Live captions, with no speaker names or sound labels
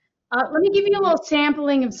Let me give you a little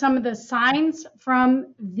sampling of some of the signs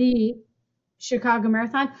from the Chicago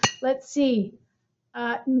Marathon. Let's see.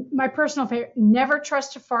 My personal favorite, never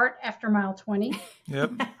trust a fart after mile 20.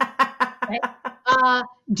 Yep. Okay.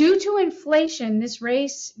 Due to inflation, this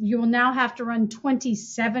race, you will now have to run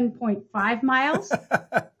 27.5 miles.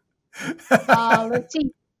 Let's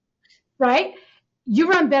see. Right? You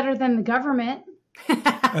run better than the government.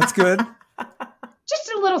 That's good. Just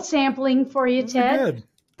a little sampling for you, Those Ted. are good.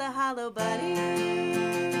 The Hollow Bunny.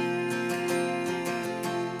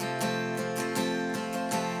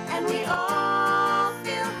 And we all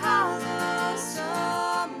feel hollow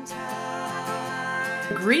sometimes.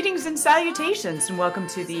 Greetings and salutations, and welcome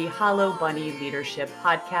to the Hollow Bunny Leadership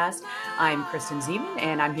Podcast. I'm Kristen Zeman,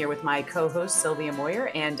 and I'm here with my co-host Sylvia Moyer,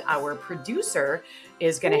 and our producer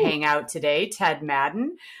is going to hang out today, Ted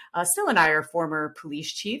Madden. Syl and I are former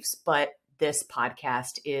police chiefs, but this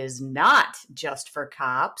podcast is not just for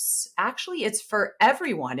cops. Actually, it's for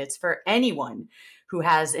everyone. It's for anyone who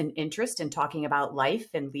has an interest in talking about life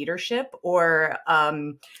and leadership or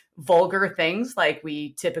vulgar things like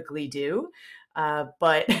we typically do.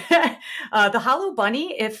 But the Hollow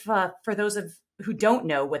Bunny, if for those of who don't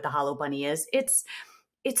know what the Hollow Bunny is,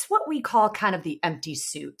 it's what we call kind of the empty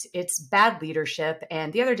suit. It's bad leadership.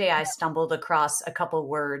 And the other day I stumbled across a couple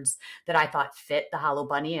words that I thought fit the Hollow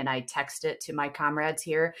Bunny, and I texted it to my comrades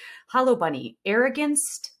here. Hollow Bunny,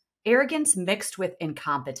 arrogance mixed with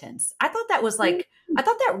incompetence. I thought that was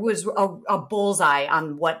a bullseye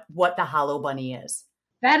on what the Hollow Bunny is.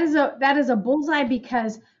 That is a bullseye,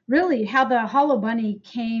 because really how the Hollow Bunny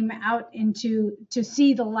came out to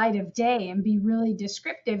see the light of day and be really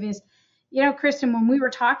descriptive is, you know, Kristen, when we were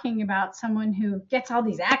talking about someone who gets all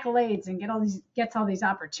these accolades and gets all these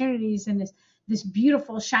opportunities and this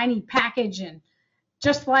beautiful shiny package, and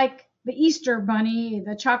just like the Easter bunny,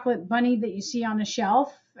 the chocolate bunny that you see on a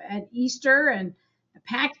shelf at Easter, and the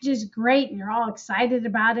package is great and you're all excited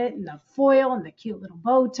about it, and the foil and the cute little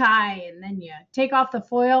bow tie, and then you take off the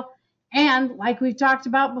foil, and like we've talked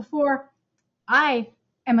about before, I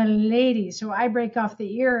am a lady, so I break off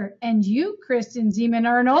the ear, and you, Kristen Zeman,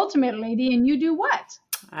 are an ultimate lady, and you do what?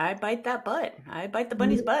 I bite that butt. I bite the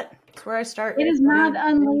bunny's butt. That's where I start. It is not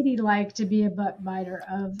unladylike to be a butt biter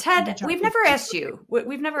of Ted. We've never asked you.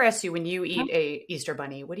 We've never asked you when you eat a Easter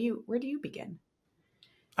bunny. Where do you begin?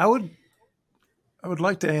 I would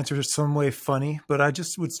like to answer some way funny, but I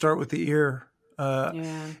just would start with the ear.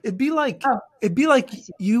 It'd be like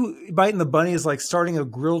you biting the bunny is like starting a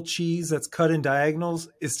grilled cheese that's cut in diagonals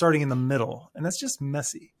is starting in the middle, and that's just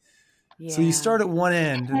messy. Yeah. So you start at one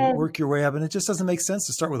end and work your way up, and it just doesn't make sense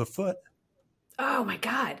to start with a foot. Oh my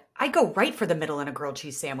God. I go right for the middle in a grilled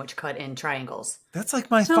cheese sandwich cut in triangles. That's like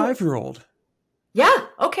my 5-year-old. Yeah.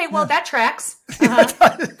 Okay. Well, that tracks. That's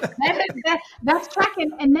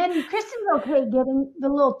tracking. And then Kristen's okay getting the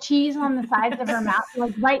little cheese on the sides of her mouth,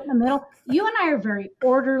 like right in the middle. You and I are very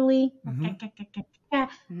orderly, from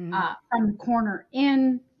the corner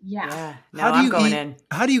in. Yeah. No, I'm going in.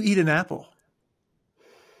 How do you eat an apple?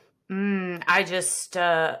 I just,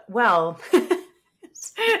 I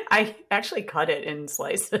actually cut it in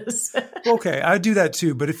slices. Okay, I do that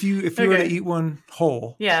too. But if you were to eat one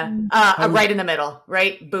whole, right in the middle,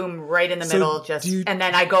 right, boom, right in the middle, and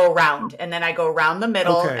then I go around, the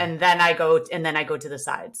middle, and then I go to the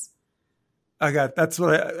sides. That's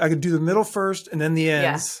what I can do, the middle first, and then the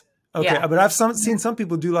ends. Yeah. Okay, but I've seen some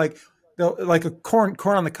people do like a corn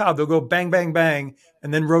on the cob. They'll go bang, bang, bang,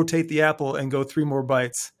 and then rotate the apple and go 3 more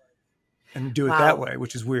bites, and do it that way,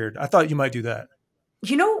 which is weird. I thought you might do that.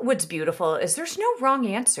 You know what's beautiful is there's no wrong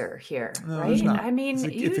answer here, right? There's not. I mean,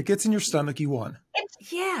 if it gets in your stomach, you won.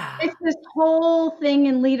 It's this whole thing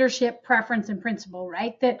in leadership, preference and principle,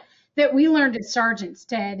 right? That we learned at Sergeant's,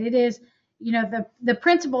 Ted. It is, you know, the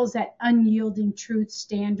principle is that unyielding truth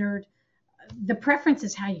standard. The preference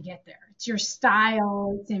is how you get there. It's your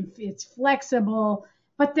style. It's flexible,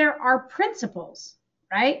 but there are principles,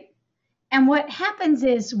 right? And what happens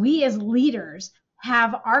is we as leaders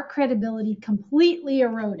have our credibility completely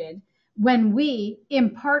eroded when we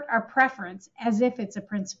impart our preference as if it's a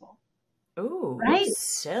principle. Ooh, right?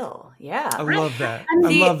 Still, yeah. I love that.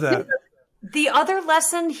 I love that. The other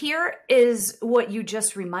lesson here is what you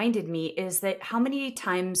just reminded me is that how many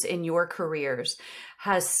times in your careers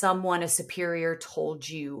has someone, a superior, told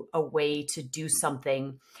you a way to do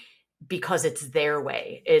something because it's their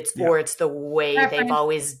way. Or it's the way they've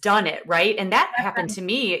always done it, right? And that happened to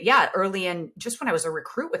me, early in, just when I was a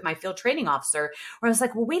recruit with my field training officer, where I was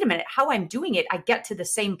like, well, wait a minute, how I'm doing it, I get to the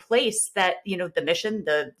same place that, you know, the mission,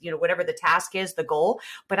 whatever the task is, the goal,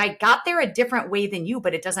 but I got there a different way than you,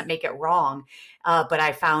 but it doesn't make it wrong. But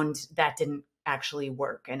I found that didn't actually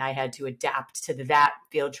work. And I had to adapt to that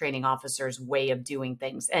field training officer's way of doing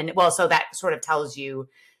things. And well, so that sort of tells you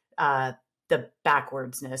the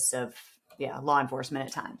backwardsness of law enforcement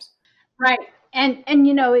at times. Right. And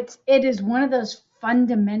you know, it is one of those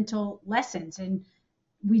fundamental lessons. And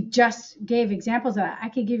we just gave examples of that. I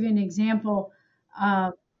could give you an example.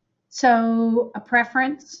 So a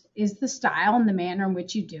preference is the style and the manner in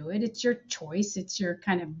which you do it. It's your choice. It's your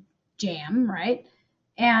kind of jam, right?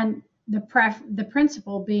 And the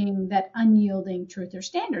principle being that unyielding truth or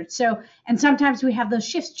standard. So, and sometimes we have those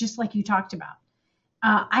shifts, just like you talked about.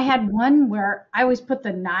 I had one where I always put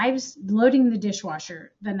the knives, loading the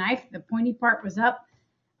dishwasher, the knife, the pointy part was up.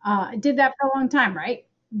 I did that for a long time, right?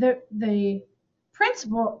 The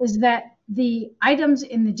principle is that the items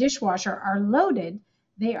in the dishwasher are loaded.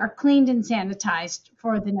 They are cleaned and sanitized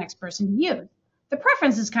for the next person to use. The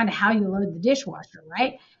preference is kind of how you load the dishwasher,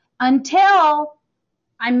 right? Until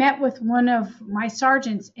I met with one of my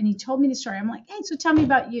sergeants and he told me the story. I'm like, hey, so tell me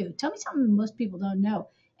about you. Tell me something most people don't know.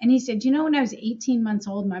 And he said, you know, when I was 18 months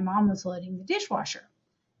old, my mom was loading the dishwasher.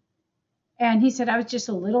 And he said, I was just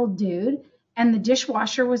a little dude and the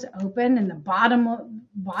dishwasher was open and the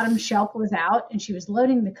bottom shelf was out and she was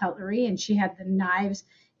loading the cutlery and she had the knives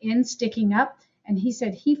sticking up. And he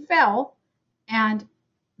said he fell and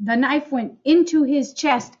the knife went into his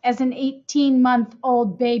chest as an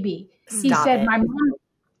 18-month-old baby. He said, my mom,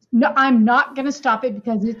 no, I'm not going to stop it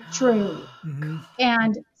because it's true. Mm-hmm.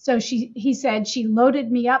 And so he said she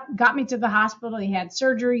loaded me up, got me to the hospital. He had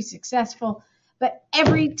surgery, successful. But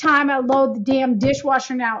every time I load the damn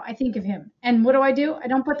dishwasher now, I think of him. And what do? I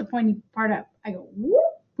don't put the pointy part up. I go, whoop,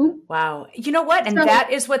 boom. Wow. You know what? And that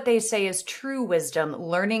is what they say is true wisdom,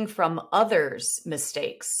 learning from others'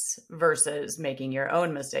 mistakes versus making your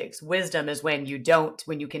own mistakes. Wisdom is when you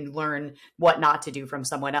can learn what not to do from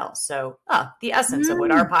someone else. So the essence of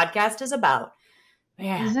what our podcast is about.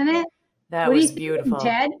 Man, isn't it? That was beautiful.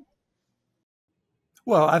 Ted?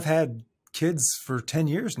 Well, I've had kids for 10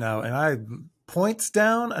 years now, and I points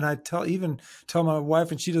down, and I tell my wife,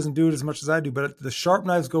 and she doesn't do it as much as I do, but the sharp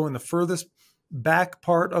knives go in the furthest back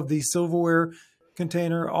part of the silverware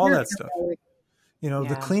container, all that stuff. You know,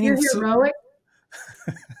 the cleaning. You're heroic.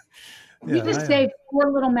 You just saved 4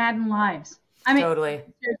 little Madden lives. I mean, totally.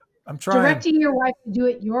 I'm trying. Directing your wife to do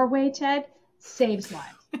it your way, Ted, saves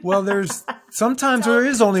lives. Well, sometimes there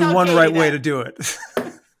is only one right way to do it.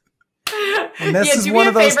 And this is one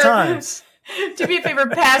of those times. Do me a favor,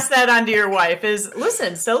 pass that on to your wife.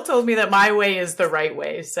 Listen, Sil told me that my way is the right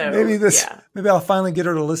way. So maybe I'll finally get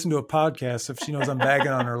her to listen to a podcast if she knows I'm bagging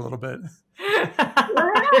on her a little bit. Tell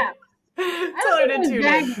her to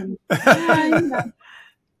tune in.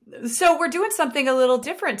 So we're doing something a little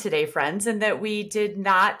different today, friends, in that we did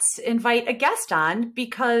not invite a guest on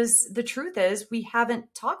because the truth is we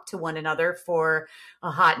haven't talked to one another for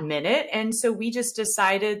a hot minute. And so we just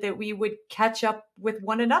decided that we would catch up with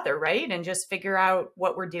one another, right? And just figure out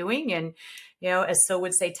what we're doing. And, you know, as Sil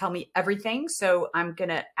would say, tell me everything. So I'm going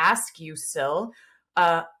to ask you, Sil,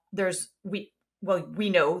 we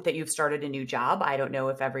know that you've started a new job. I don't know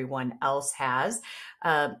if everyone else has.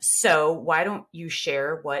 So why don't you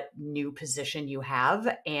share what new position you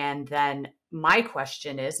have? And then my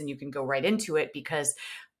question is, and you can go right into it because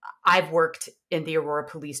I've worked in the Aurora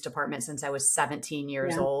Police Department since I was 17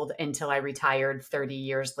 years old until I retired 30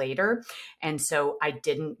 years later. And so I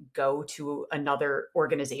didn't go to another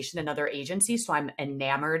organization, another agency. So I'm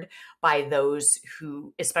enamored by those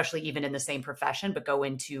who, especially even in the same profession, but go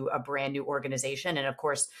into a brand new organization. And of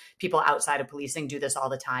course, people outside of policing do this all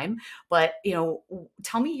the time. But, you know,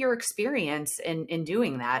 tell me your experience in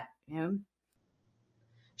doing that. You know?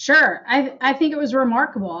 Sure. I think it was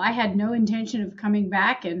remarkable. I had no intention of coming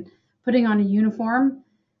back and putting on a uniform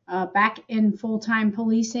back in full-time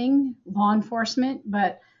policing, law enforcement,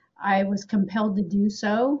 but I was compelled to do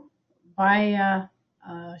so by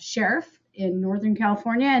a sheriff in Northern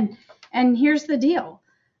California. And here's the deal.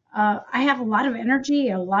 I have a lot of energy,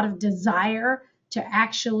 a lot of desire to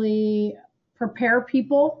actually prepare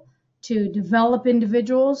people, to develop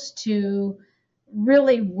individuals, to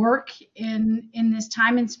really work in this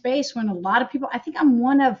time and space when a lot of people, I think I'm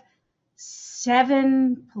one of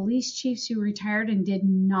 7 police chiefs who retired and did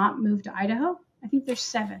not move to Idaho. I think there's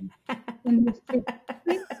 7 in this 7,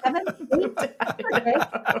 8. Okay.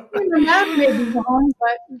 The math may be wrong,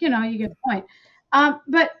 but you know, you get the point.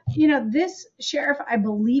 But you know, this sheriff, I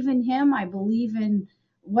believe in him. I believe in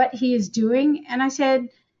what he is doing. And I said,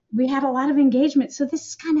 we had a lot of engagement. So this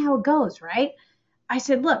is kind of how it goes, right? I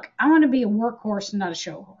said, look, I want to be a workhorse, not a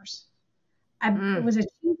show horse. I was a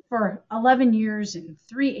chief for 11 years in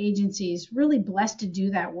 3 agencies, really blessed to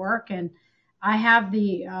do that work. And I have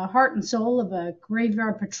the heart and soul of a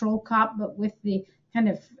graveyard patrol cop, but with the kind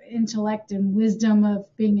of intellect and wisdom of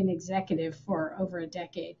being an executive for over a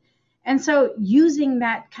decade. And so using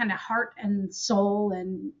that kind of heart and soul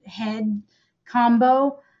and head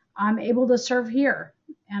combo, I'm able to serve here.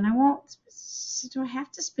 And I won't, do I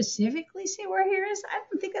have to specifically say where here is? I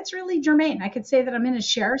don't think that's really germane. I could say that I'm in a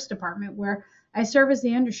sheriff's department where I serve as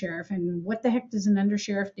the undersheriff. And what the heck does an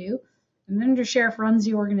undersheriff do? An undersheriff runs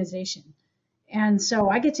the organization. And so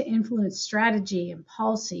I get to influence strategy and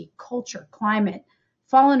policy, culture, climate,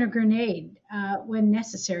 fall in a grenade when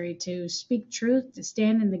necessary, to speak truth, to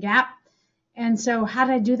stand in the gap. And so how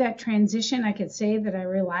did I do that transition? I could say that I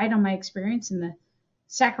relied on my experience in the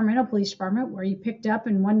Sacramento Police Department, where you picked up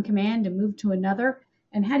in one command and moved to another.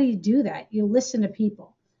 And how do you do that? You listen to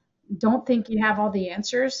people. Don't think you have all the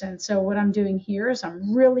answers. And so what I'm doing here is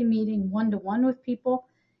I'm really meeting one-to-one with people,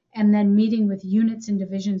 and then meeting with units and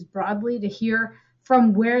divisions broadly to hear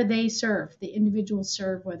from where they serve, the individuals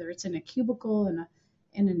serve, whether it's in a cubicle,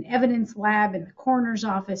 in an evidence lab, in the coroner's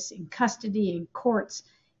office, in custody, in courts,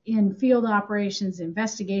 in field operations,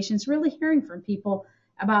 investigations, really hearing from people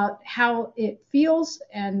about how it feels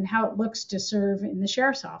and how it looks to serve in the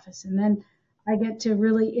sheriff's office. And then I get to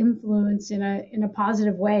really influence in a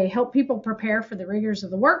positive way, help people prepare for the rigors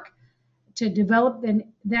of the work, to develop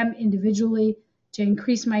them individually, to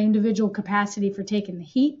increase my individual capacity for taking the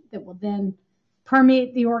heat that will then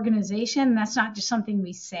permeate the organization. And that's not just something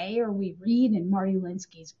we say or we read in Marty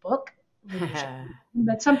Linsky's book,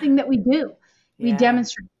 but something that we do. We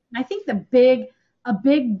demonstrate. And I think a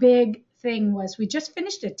big thing was we just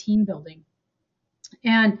finished a team building.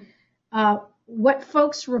 And what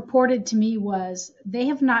folks reported to me was they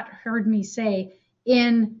have not heard me say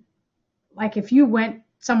like if you went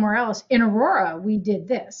somewhere else, in Aurora, we did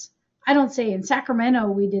this. I don't say in Sacramento,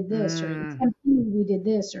 we did this, or in Tempe, we did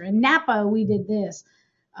this, or in Napa, we did this.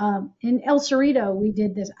 In El Cerrito, we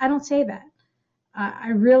did this. I don't say that. I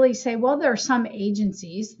really say, well, there are some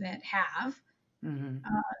agencies that have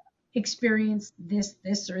experienced this,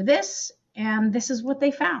 or this, and this is what they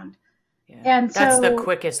found. Yeah. And that's the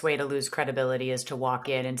quickest way to lose credibility, is to walk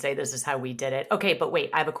in and say, this is how we did it. Okay, but wait,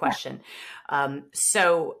 I have a question.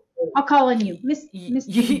 So I'll call on you, Miss.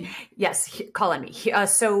 Yes, call on me.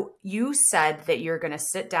 So you said that you're going to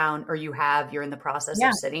sit down, or you're in the process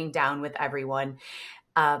of sitting down with everyone.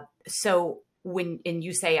 So when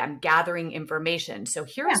you say I'm gathering information, so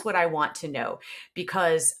here's what I want to know,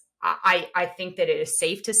 because I think that it is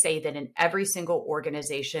safe to say that in every single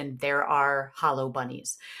organization, there are hollow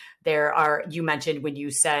bunnies. You mentioned when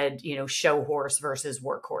you said, show horse versus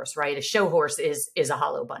workhorse, right? A show horse is a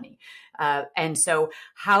hollow bunny. And so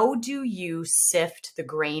how do you sift the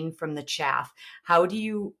grain from the chaff? How do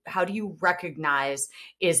you recognize,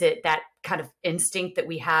 is it that kind of instinct that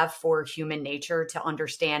we have for human nature to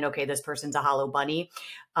understand, okay, this person's a hollow bunny,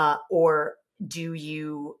 or do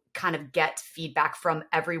you kind of get feedback from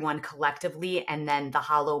everyone collectively, and then the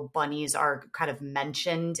hollow bunnies are kind of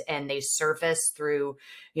mentioned and they surface through,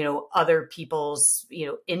 other people's,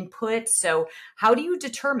 input? So how do you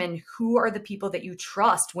determine who are the people that you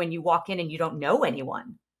trust when you walk in and you don't know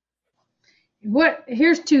anyone?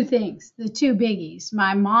 Here's two things, the two biggies.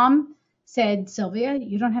 My mom said, Sylvia,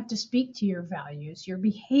 you don't have to speak to your values. Your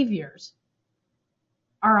behaviors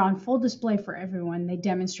are on full display for everyone. They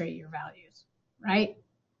demonstrate your values, right?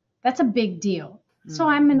 That's a big deal. Mm-hmm. So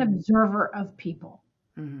I'm an observer of people.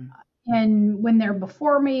 Mm-hmm. And when they're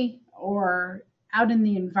before me or out in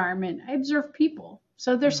the environment, I observe people.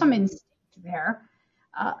 So there's some instinct there.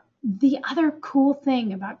 The other cool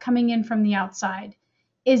thing about coming in from the outside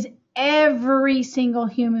is every single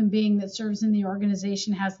human being that serves in the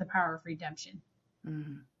organization has the power of redemption.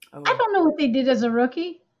 Mm-hmm. Oh. I don't know what they did as a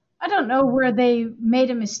rookie. I don't know where they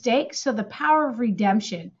made a mistake. So the power of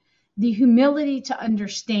redemption, the humility to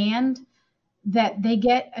understand that they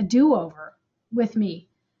get a do-over with me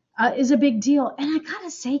is a big deal. And I got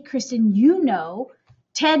to say, Kristen,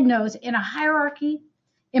 Ted knows, in a hierarchy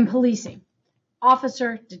in policing,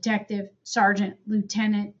 officer, detective, sergeant,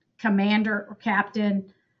 lieutenant, commander or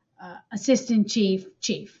captain, assistant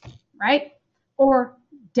chief, right? Or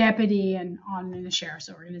deputy and on in the sheriff's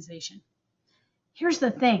organization. Here's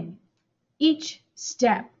the thing. Each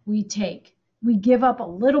step we take, we give up a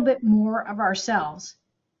little bit more of ourselves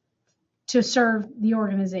to serve the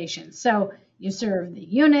organization. So you serve the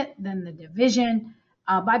unit, then the division.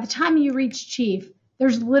 By the time you reach chief,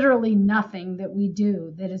 there's literally nothing that we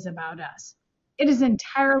do that is about us. It is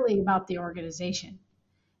entirely about the organization.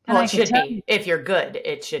 And well, it should be. If you're good,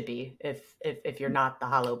 it should be. If you're not the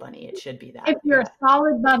hollow bunny, it should be that. If you're a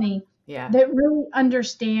solid bunny, that really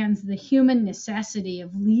understands the human necessity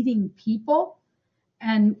of leading people.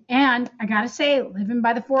 And I got to say, living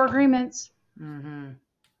by the 4 agreements,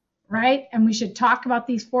 right? And we should talk about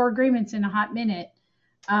these 4 agreements in a hot minute.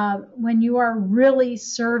 When you are really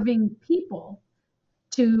serving people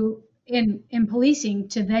in policing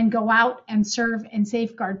to then go out and serve and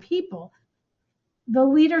safeguard people, the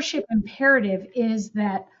leadership imperative is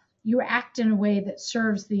that you act in a way that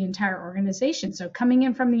serves the entire organization. So coming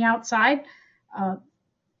in from the outside,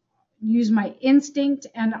 use my instinct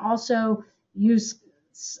and also use,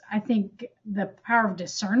 I think, the power of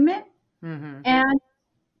discernment and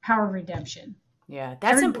power of redemption. Yeah,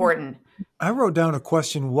 that's important. I wrote down a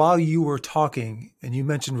question while you were talking and you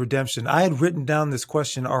mentioned redemption. I had written down this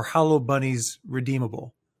question: are hollow bunnies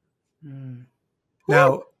redeemable?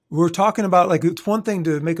 Now, we're talking about, like, it's one thing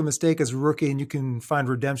to make a mistake as a rookie and you can find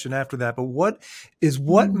redemption after that. But what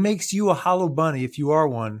makes you a hollow bunny, if you are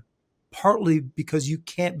one, partly because you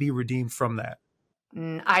can't be redeemed from that?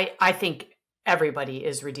 I think everybody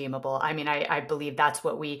is redeemable. I mean, I believe that's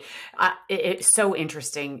what it's so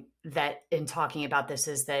interesting that in talking about this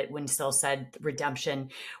is that when Syl said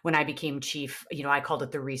redemption, when I became chief, I called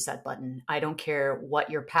it the reset button. I don't care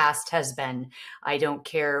what your past has been. I don't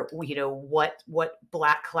care, what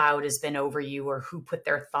black cloud has been over you or who put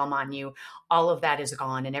their thumb on you. All of that is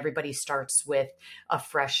gone. And everybody starts with a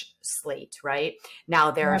fresh slate, right?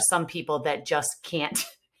 Now, there are some people that just can't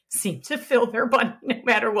seem to fill their bunny no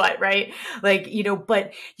matter what, right? Like,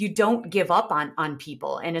 but you don't give up on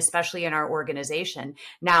people, and especially in our organization.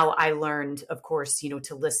 Now, I learned, of course,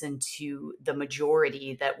 to listen to the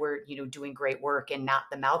majority that were, doing great work and not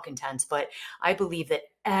the malcontents. But I believe that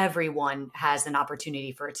everyone has an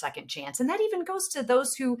opportunity for a second chance. And that even goes to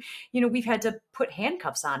those who, we've had to put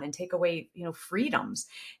handcuffs on and take away, freedoms.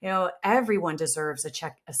 Everyone deserves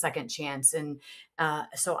a second chance. And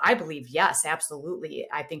so I believe, yes, absolutely.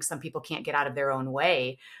 I think some people can't get out of their own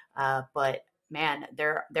way. But man,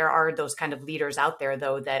 there are those kind of leaders out there,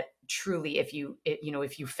 though, that truly, if you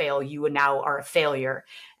fail, you now are a failure,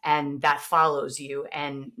 and that follows you.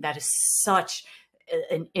 And that is such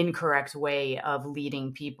an incorrect way of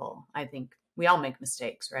leading people. I think we all make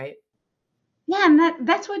mistakes, right? Yeah, and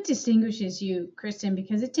that's what distinguishes you, Kristen,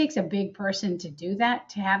 because it takes a big person to do that,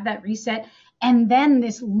 to have that reset. And then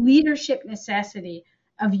this leadership necessity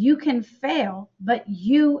of you can fail, but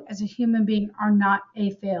you as a human being are not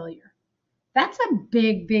a failure. That's a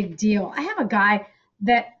big, big deal. I have a guy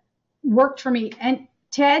that worked for me, and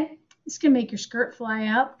Ted, this can make your skirt fly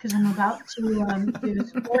up because I'm about to do a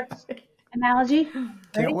sports analogy.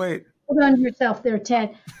 Can't wait. Hold on to yourself there,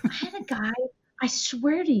 Ted. I had a guy, I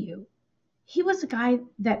swear to you, he was a guy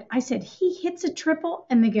that I said he hits a triple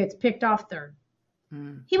and then gets picked off third.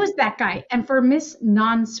 He was that guy. And for Miss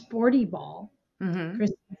Non-Sporty Ball,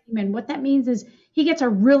 Kristen, what that means is he gets a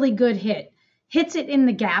really good hit, hits it in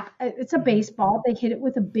the gap. It's a baseball. They hit it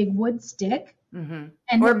with a big wood stick. And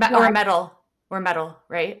or metal,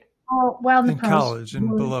 right? Oh, well, in college and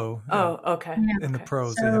below. Oh, okay. Yeah. In the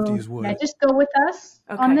pros, they have to use wood. Yeah, just go with us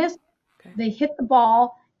on this. Okay. They hit the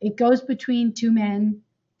ball. It goes between 2 men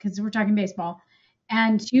because we're talking baseball.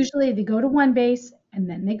 And usually they go to one base and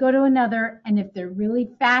then they go to another. And if they're really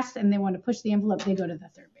fast and they want to push the envelope, they go to the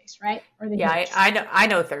third base, right? Or they I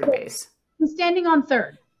know third base. He's standing on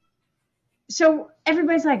third. So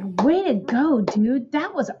everybody's like, way to go, dude.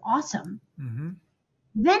 That was awesome.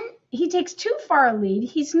 Then he takes too far a lead.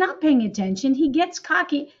 He's not paying attention. He gets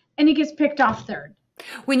cocky and he gets picked off third.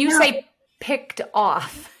 When you say picked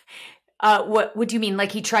off, what do you mean?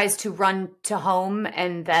 Like he tries to run to home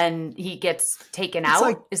and then he gets taken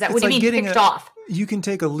out? Is that what do you mean picked off? You can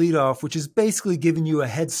take a lead off, which is basically giving you a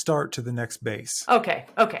head start to the next base. Okay.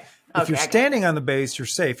 If you're standing on the base, you're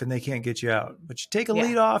safe and they can't get you out. But you take a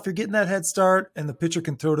lead off, you're getting that head start, and the pitcher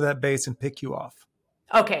can throw to that base and pick you off.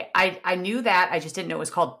 Okay, I knew that. I just didn't know it was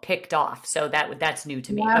called picked off. So that's new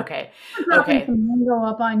to me. Yeah. Okay. Go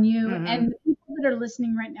up on you, and the people that are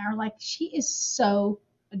listening right now are like, she is so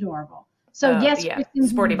adorable. So yes,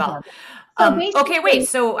 Sporty Ball. Okay, wait.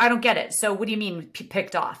 So I don't get it. So what do you mean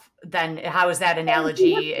picked off? Then how is that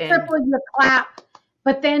analogy? Triple your clap,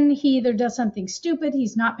 but then he either does something stupid,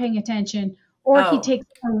 he's not paying attention, or he takes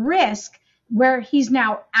a risk where he's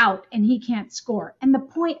now out and he can't score. And the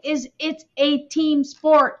point is, it's a team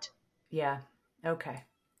sport. Yeah. Okay.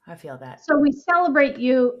 I feel that. So we celebrate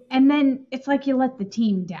you, and then it's like you let the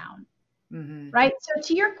team down. Right? So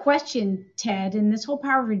to your question, Ted, and this whole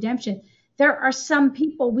power of redemption, there are some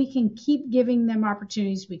people we can keep giving them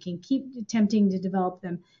opportunities. We can keep attempting to develop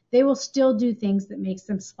them. They will still do things that makes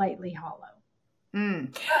them slightly hollow.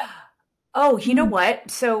 Oh, you know what?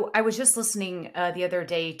 So I was just listening the other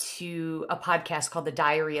day to a podcast called The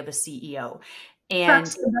Diary of a CEO. And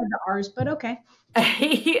Trucks compared to ours, but okay.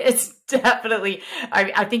 he is definitely,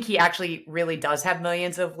 I think he actually really does have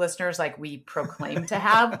millions of listeners like we proclaim to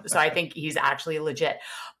have. So I think he's actually legit.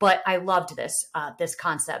 But I loved this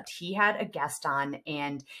concept. He had a guest on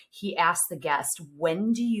and he asked the guest,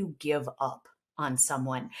 when do you give up on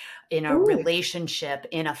someone in a relationship,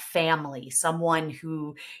 in a family, someone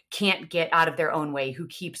who can't get out of their own way, who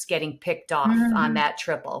keeps getting picked off on that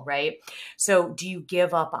triple, right? So do you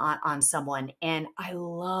give up on someone? And I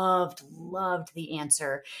loved the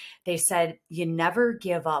answer. They said, you never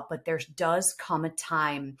give up, but there does come a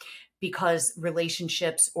time, because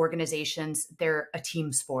relationships, organizations, they're a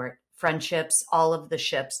team sport. Friendships, all of the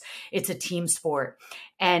ships, it's a team sport.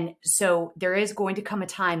 And so there is going to come a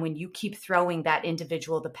time when you keep throwing that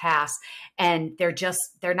individual the pass and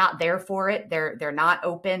they're not there for it. They're not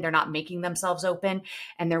open. They're not making themselves open.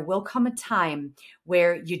 And there will come a time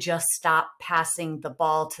where you just stop passing the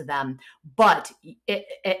ball to them. But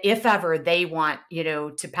if ever they want,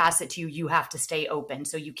 to pass it to you, you have to stay open.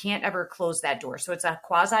 So you can't ever close that door. So it's a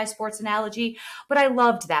quasi sports analogy, but I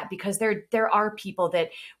loved that because there are people that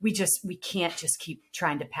we can't just keep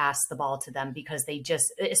trying to pass the ball to them, because they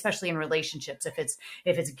just, especially in relationships, if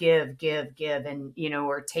it's give and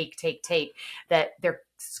or take, that there's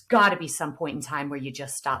got to be some point in time where you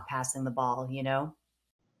just stop passing the ball.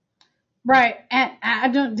 Right. And I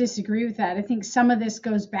don't disagree with that. I think some of this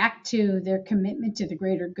goes back to their commitment to the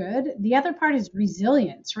greater good. The other part is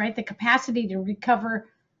resilience, right? The capacity to recover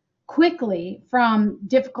quickly from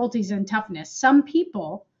difficulties and toughness. Some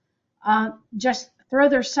people just throw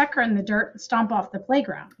their sucker in the dirt and stomp off the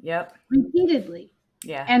playground. Yep. Repeatedly.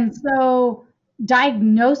 Yeah. And so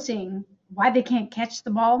diagnosing why they can't catch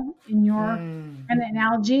the ball in your kind of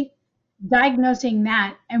analogy, diagnosing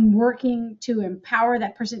that and working to empower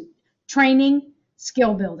that person, training,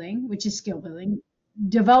 skill building, which is skill building,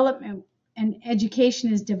 development and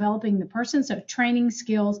education is developing the person. So training,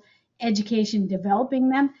 skills, education, developing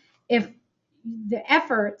them. If the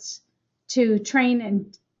efforts to train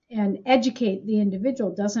and educate the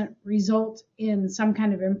individual doesn't result in some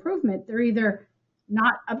kind of improvement, they're either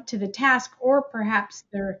not up to the task, or perhaps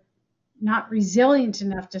they're not resilient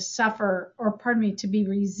enough to suffer, or to be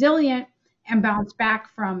resilient and bounce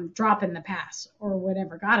back from dropping the pass or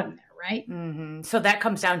whatever got them there, right? Mm-hmm. So that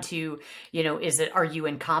comes down to, are you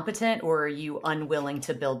incompetent or are you unwilling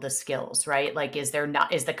to build the skills, right? Like, is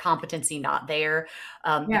the competency not there?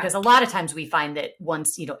 Because a lot of times we find that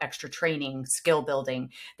once, extra training, skill building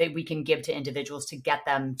that we can give to individuals to get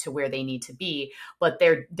them to where they need to be. But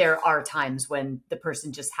there are times when the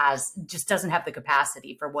person just doesn't have the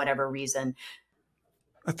capacity for whatever reason.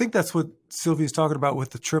 I think that's what Sylvia's talking about with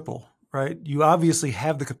the triple, right? You obviously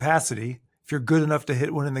have the capacity if you're good enough to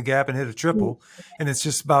hit one in the gap and hit a triple. And it's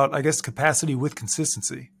just about, I guess, capacity with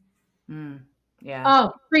consistency. Yeah.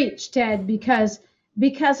 Oh, preach, Ted, because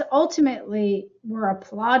ultimately we're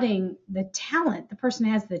applauding the talent. The person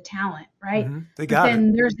has the talent, right? They got it.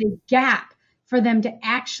 Then there's a gap for them to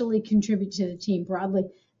actually contribute to the team broadly.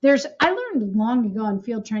 I learned long ago in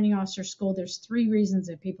field training officer school, there's 3 reasons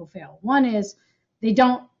that people fail. One is they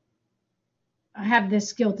don't have the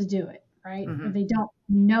skill to do it, right? Or they don't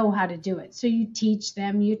know how to do it. So you teach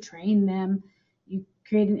them, you train them, you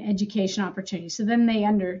create an education opportunity. So then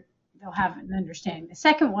they'll have an understanding. The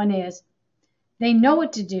second one is they know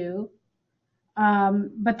what to do,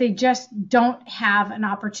 but they just don't have an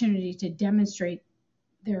opportunity to demonstrate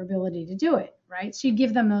their ability to do it, right? So you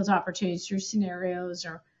give them those opportunities through scenarios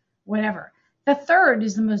or whatever. The third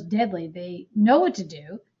is the most deadly. They know what to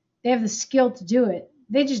do. They have the skill to do it.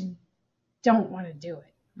 They just don't want to do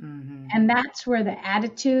it. And that's where the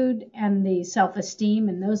attitude and the self-esteem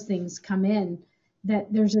and those things come in,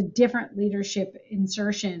 that there's a different leadership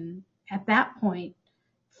insertion at that point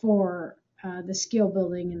for the skill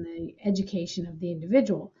building and the education of the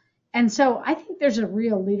individual. And so I think there's a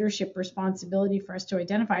real leadership responsibility for us to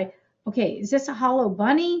identify, okay, is this a hollow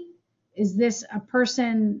bunny? Is this a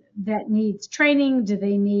person that needs training? Do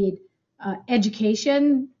they need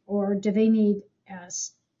education, or do they need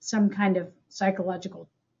some kind of psychological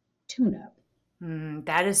tune-up?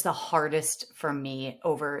 That is the hardest for me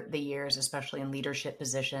over the years, especially in leadership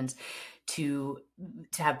positions, to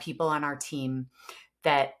have people on our team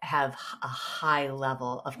that have a high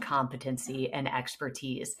level of competency and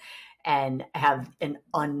expertise and have an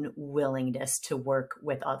unwillingness to work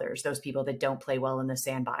with others, those people that don't play well in the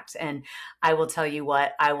sandbox. And I will tell you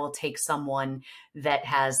what, I will take someone that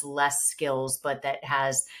has less skills, but that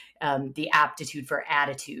has the aptitude for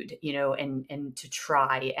attitude, and to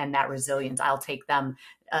try, and that resilience. I'll take them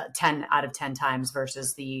 10 out of 10 times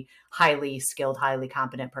versus the highly skilled, highly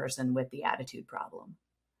competent person with the attitude problem.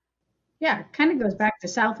 Yeah, it kind of goes back to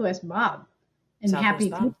Southwest Bob and Southwest happy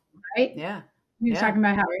Bob. people, right? Yeah. You're talking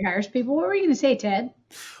about how he hires people. What were you going to say, Ted?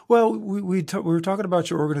 Well, we were talking about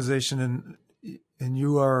your organization, and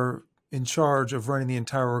you are in charge of running the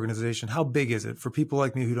entire organization. How big is it? For people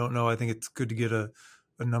like me who don't know, I think it's good to get a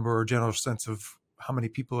number or general sense of how many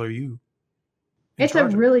people are you in It's charge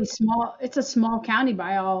a of? really small, it's a small county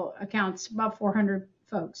by all accounts, about 400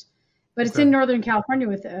 folks. But it's Okay. in Northern California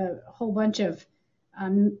with a whole bunch of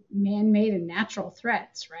man-made and natural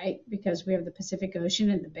threats, right? Because we have the Pacific Ocean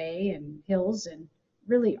and the bay and hills, and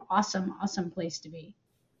really awesome place to be.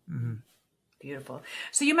 Mm-hmm. Beautiful.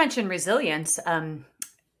 So you mentioned resilience. I'm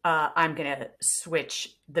going to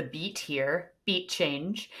switch the beat here, beat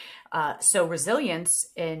change. So resilience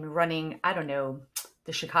in running, I don't know,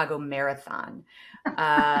 the Chicago Marathon.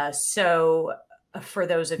 So for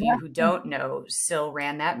those of you who don't know, Syl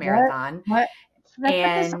ran that marathon. What?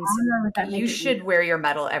 And you should wear your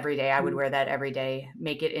medal every day. I would wear that every day.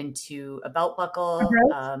 Make it into a belt buckle.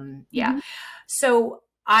 Yeah. So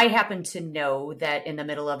I happen to know that in the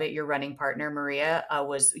middle of it, your running partner, Maria,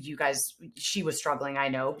 she was struggling. I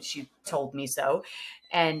know, she told me so.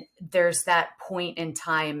 And there's that point in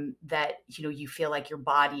time that, you feel like your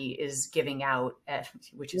body is giving out,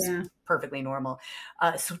 which is perfectly normal.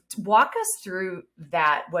 So walk us through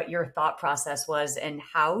that, what your thought process was and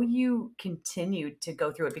how you continued to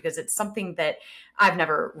go through it, because it's something that I've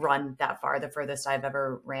never run that far. The furthest I've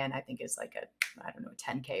ever ran, I think, is like a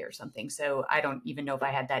 10K or something. So I don't even know if I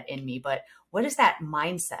had that in me, but what is that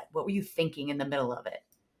mindset? What were you thinking in the middle of it?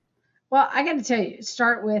 Well, I got to tell you,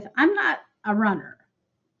 start with, I'm not a runner.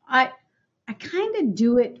 I kind of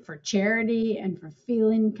do it for charity and for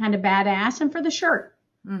feeling kind of badass and for the shirt.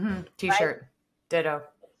 Mm-hmm. T-shirt. Right? Ditto.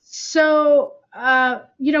 So,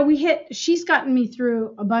 she's gotten me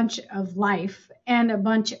through a bunch of life and a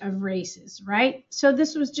bunch of races, right? So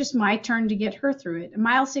this was just my turn to get her through it. At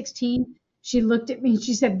mile 16, she looked at me and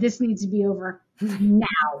she said, "This needs to be over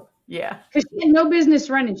now." Yeah. Because she had no business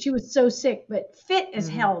running. She was so sick, but fit as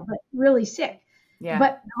hell, but really sick. Yeah.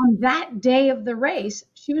 But on that day of the race,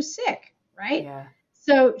 she was sick, right? Yeah.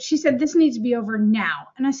 So she said, "This needs to be over now."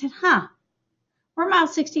 And I said, we're mile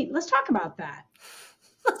 16. Let's talk about that.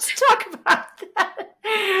 Let's talk about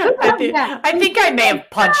that. I think I may have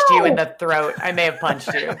punched you in the throat. I may have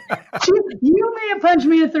punched you. You may have punched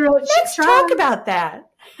me in the throat. Let's talk about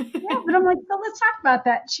that. Yeah, but I'm like, so let's talk about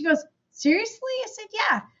that. She goes, "Seriously?" I said,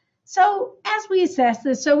 "Yeah." So as we assessed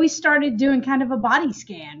this, we started doing kind of a body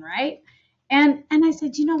scan, right? And I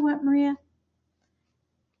said, "You know what, Maria?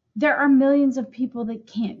 There are millions of people that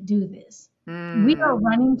can't do this. We are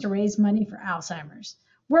running to raise money for Alzheimer's.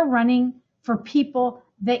 We're running for people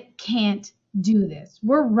that can't do this.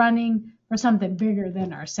 We're running for something bigger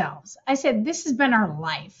than ourselves." I said, this has been our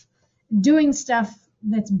life, doing stuff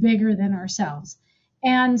that's bigger than ourselves.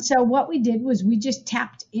 And so what we did was we just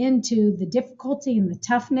tapped into the difficulty and the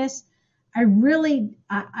toughness. I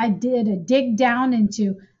did a dig down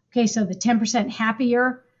into, so the 10%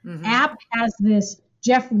 Happier app has this.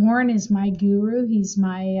 Jeff Warren is my guru. He's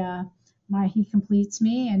he completes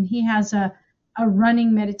me, and he has a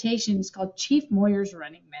running meditation. It's called Chief Moyer's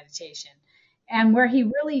Running Meditation, and where he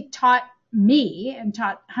really taught me and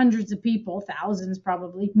taught hundreds of people, thousands,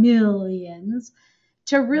 probably millions,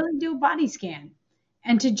 to really do a body scan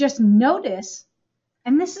and to just notice.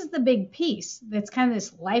 And this is the big piece that's kind of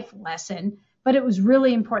this life lesson, but it was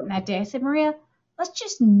really important that day. I said, "Maria, let's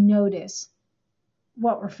just notice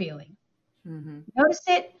what we're feeling. Notice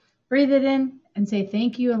it, breathe it in, and say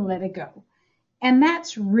thank you and let it go." And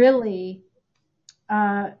that's really,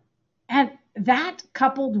 and that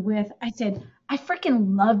coupled with, I said, "I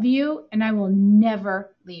freaking love you and I will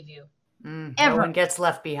never leave you." Ever. No one gets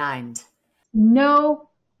left behind. No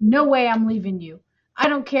way I'm leaving you. I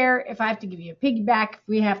don't care if I have to give you a piggyback, if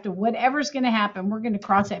we have to, whatever's going to happen, we're going to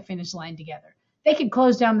cross that finish line together. They could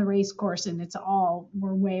close down the race course and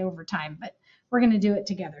we're way over time, but we're going to do it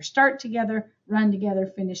together. Start together, run together,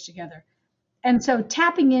 finish together. And so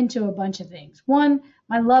tapping into a bunch of things. One,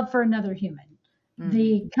 my love for another human,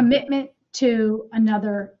 the commitment to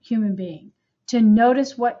another human being, to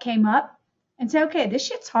notice what came up and say, okay, this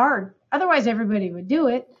shit's hard. Otherwise everybody would do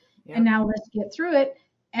it. Yep. And now let's get through it.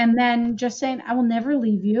 And then just saying, I will never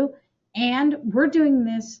leave you. And we're doing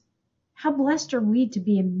this. How blessed are we to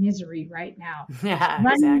be in misery right now? Yeah,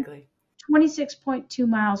 exactly. 26.2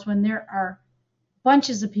 miles when there are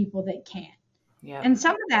bunches of people that can't. Yeah. And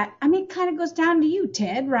some of that, kind of goes down to you,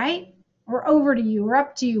 Ted, right? or over to you or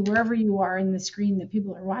up to you, wherever you are in the screen that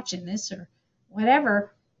people are watching this or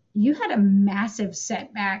whatever, you had a massive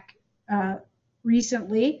setback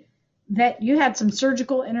recently, that you had some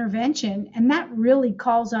surgical intervention, and that really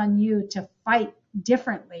calls on you to fight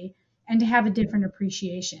differently and to have a different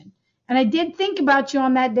appreciation. And I did think about you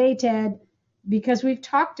on that day, Ted, because we've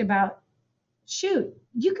talked about, shoot,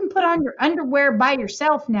 you can put on your underwear by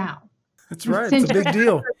yourself now. That's right. It's a big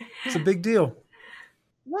deal. It's a big deal.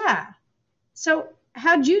 Yeah. So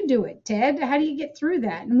how'd you do it, Ted? How do you get through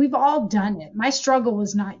that? And we've all done it. My struggle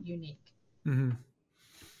was not unique. Mm-hmm.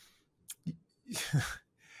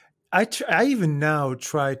 I even now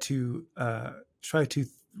try to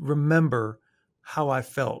remember how I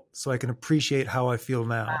felt so I can appreciate how I feel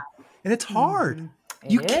now. Wow. And it's hard. Mm-hmm.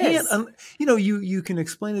 You can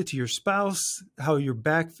explain it to your spouse, how you're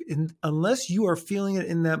back. Unless you are feeling it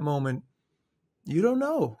in that moment, you don't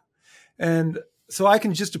know. And so I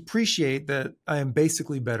can just appreciate that I am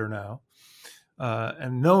basically better now.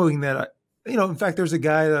 And knowing that, in fact, there's a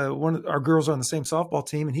guy, one of our girls are on the same softball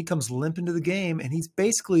team, and he comes limp into the game, and he's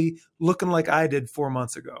basically looking like I did 4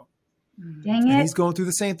 months ago. Dang it. And he's going through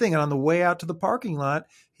the same thing. And on the way out to the parking lot,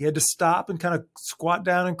 he had to stop and kind of squat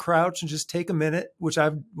down and crouch and just take a minute, which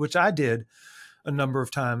I did a number of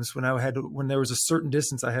times when there was a certain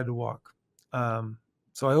distance I had to walk.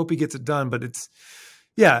 So I hope he gets it done, but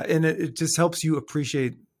and it just helps you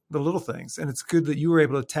appreciate the little things. And it's good that you were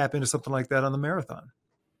able to tap into something like that on the marathon.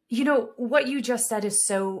 What you just said is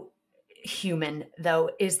so human,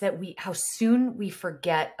 though, is that how soon we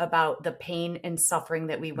forget about the pain and suffering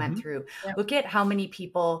that we went through. Yep. Look at how many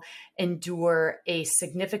people endure a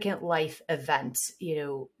significant life event,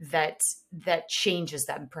 that changes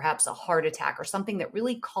them, perhaps a heart attack or something that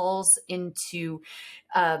really calls into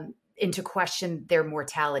question their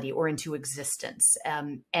mortality or into existence.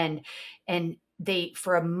 And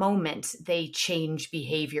for a moment, they change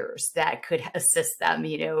behaviors that could assist them,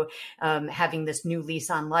 having this new lease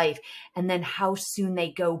on life. And then how soon they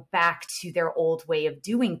go back to their old way of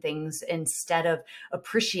doing things instead of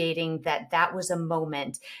appreciating that was a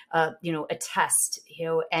moment, a test,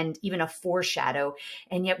 and even a foreshadow.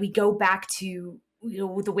 And yet we go back to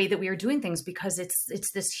the way that we are doing things because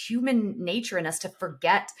it's this human nature in us to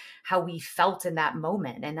forget how we felt in that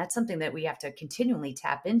moment. And that's something that we have to continually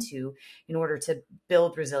tap into in order to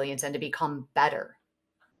build resilience and to become better.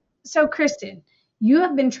 So Kristen, you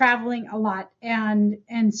have been traveling a lot and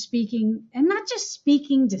speaking, and not just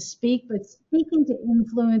speaking to speak, but speaking to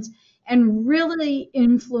influence and really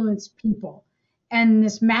influence people and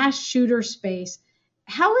this mass shooter space.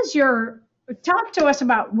 Talk to us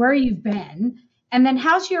about where you've been. And then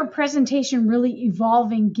how's your presentation really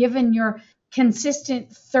evolving given your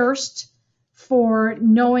consistent thirst for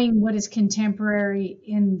knowing what is contemporary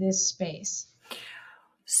in this space?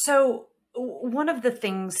 So one of the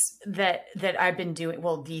things that I've been doing,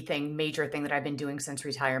 major thing that I've been doing since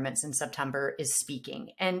retirement, since September, is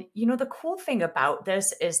speaking. And, the cool thing about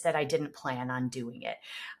this is that I didn't plan on doing it.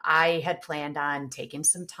 I had planned on taking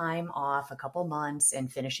some time off, a couple months, and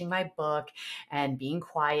finishing my book and being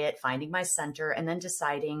quiet, finding my center, and then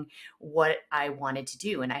deciding what I wanted to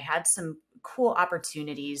do. And I had some cool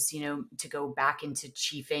opportunities, to go back into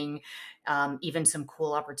chiefing, even some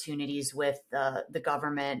cool opportunities with the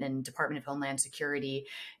government and Department of Homeland Security.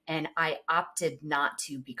 And I opted not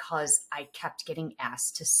to because I kept getting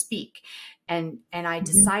asked to speak. And I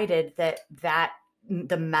decided that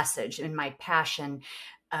the message and my passion,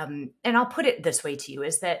 and I'll put it this way to you,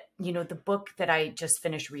 is that, the book that I just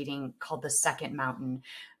finished reading called The Second Mountain,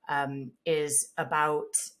 is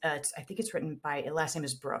about, I think it's written by, last name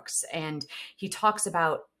is Brooks. And he talks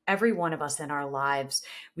about every one of us in our lives,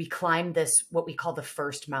 we climb this, what we call the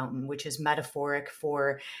first mountain, which is metaphoric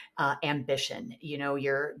for ambition.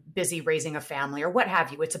 You're busy raising a family or what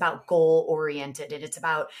have you. It's about goal oriented, and it's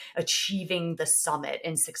about achieving the summit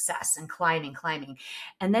and success and climbing.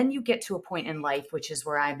 And then you get to a point in life, which is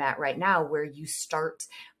where I'm at right now, where you start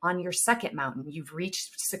on your second mountain. You've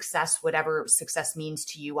reached success, whatever success means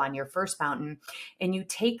to you on your first mountain, and you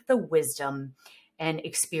take the wisdom and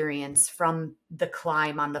experience from the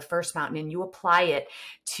climb on the first mountain, and you apply it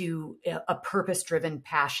to a purpose-driven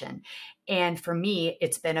passion. And for me,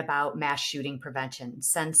 it's been about mass shooting prevention.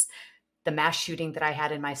 Since the mass shooting that I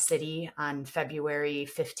had in my city on February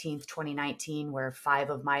 15th, 2019, where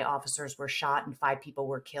 5 of my officers were shot and 5 people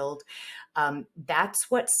were killed,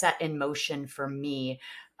 that's what set in motion for me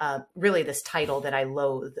really this title that I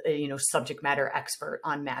loathe, subject matter expert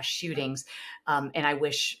on mass shootings. And I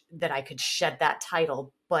wish that I could shed that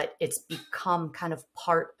title, but it's become kind of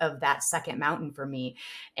part of that second mountain for me.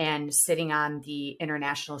 And sitting on the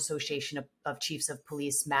International Association of Chiefs of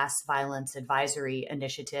Police Mass Violence Advisory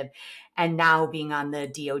Initiative, and now being on the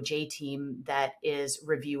DOJ team that is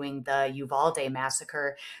reviewing the Uvalde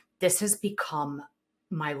massacre, this has become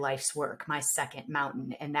my life's work, my second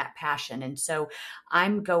mountain, and that passion. And so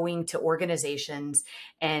I'm going to organizations,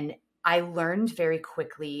 and I learned very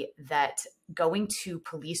quickly that going to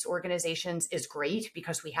police organizations is great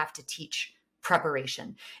because we have to teach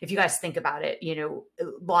preparation. If you guys think about it,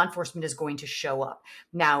 law enforcement is going to show up.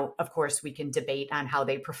 Now, of course, we can debate on how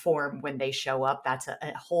they perform when they show up. That's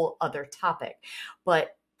a whole other topic. But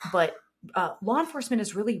law enforcement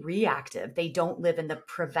is really reactive. They don't live in the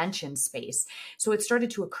prevention space. So it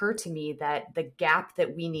started to occur to me that the gap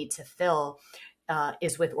that we need to fill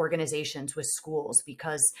is with organizations, with schools,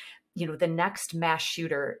 because the next mass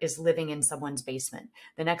shooter is living in someone's basement.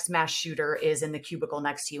 The next mass shooter is in the cubicle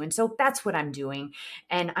next to you. And so that's what I'm doing.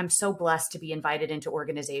 And I'm so blessed to be invited into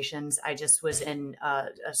organizations. I just was in a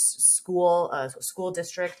school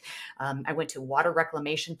district. I went to a water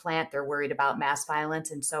reclamation plant. They're worried about mass violence.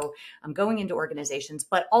 And so I'm going into organizations,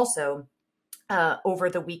 but also over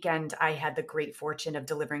the weekend, I had the great fortune of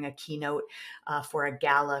delivering a keynote for a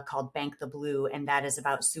gala called Bank the Blue, and that is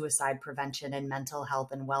about suicide prevention and mental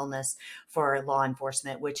health and wellness for law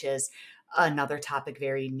enforcement, which is another topic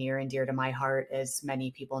very near and dear to my heart. As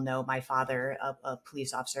many people know, my father, a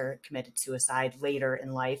police officer, committed suicide later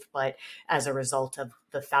in life, but as a result of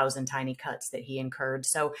the 1,000 tiny cuts that he incurred.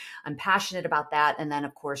 So I'm passionate about that. And then,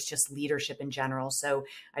 of course, just leadership in general. So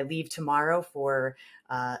I leave tomorrow for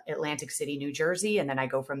Atlantic City, New Jersey, and then I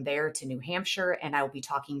go from there to New Hampshire, and I will be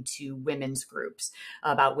talking to women's groups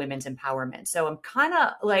about women's empowerment. So I'm kind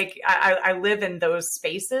of like, I live in those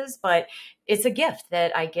spaces, but it's a gift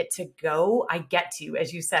that I get to go.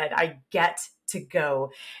 As you said, I get to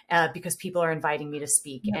go because people are inviting me to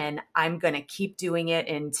speak, and I'm going to keep doing it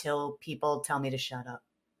until people tell me to shut up.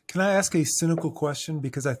 Can I ask a cynical question?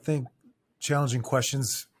 Because I think challenging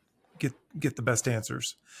questions get the best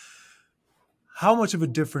answers. How much of a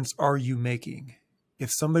difference are you making if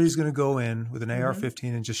somebody's going to go in with an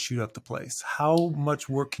AR-15 and just shoot up the place? How much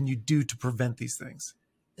work can you do to prevent these things?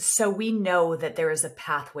 So we know that there is a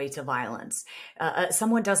pathway to violence.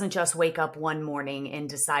 Someone doesn't just wake up one morning and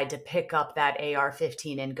decide to pick up that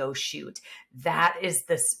AR-15 and go shoot. That is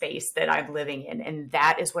the space that I'm living in. And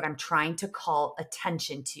that is what I'm trying to call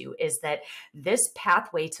attention to, is that this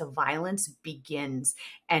pathway to violence begins.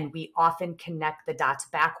 And we often connect the dots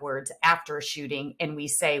backwards after a shooting. And we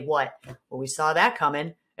say, what? Well, we saw that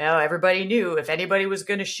coming. Everybody knew if anybody was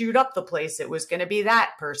going to shoot up the place, it was going to be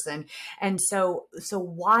that person. And so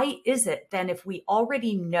why is it then, if we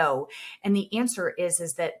already know? And the answer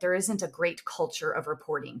is that there isn't a great culture of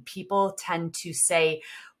reporting. People tend to say,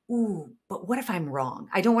 ooh, but what if I'm wrong?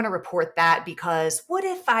 I don't want to report that, because what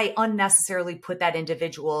if I unnecessarily put that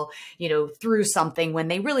individual, through something when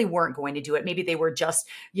they really weren't going to do it? Maybe they were just,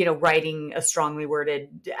 writing a strongly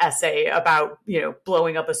worded essay about,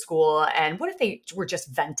 blowing up a school. And what if they were just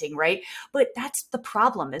venting, right? But that's the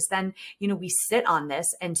problem, is then, we sit on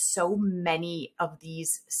this, and so many of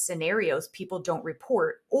these scenarios people don't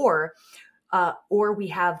report, or we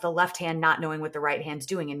have the left hand not knowing what the right hand's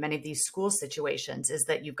doing in many of these school situations, is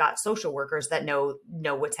that you've got social workers that know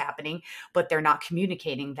what's happening, but they're not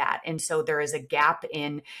communicating that. And so there is a gap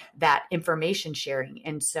in that information sharing.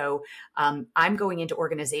 And so I'm going into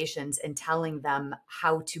organizations and telling them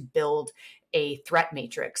how to build a threat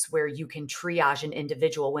matrix where you can triage an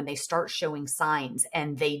individual when they start showing signs,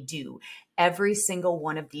 and they do. Every single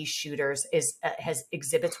one of these shooters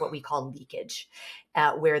exhibits what we call leakage,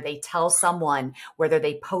 where they tell someone, whether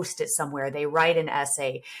they post it somewhere, they write an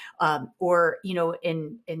essay, or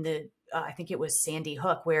in the I think it was Sandy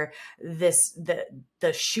Hook, where the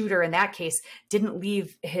shooter in that case didn't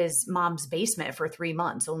leave his mom's basement for 3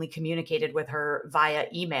 months, only communicated with her via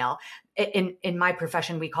email. In my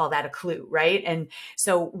profession, we call that a clue, right? And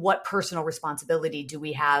so what personal responsibility do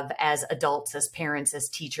we have as adults, as parents, as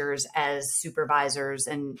teachers, as supervisors,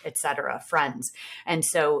 and et cetera, friends? And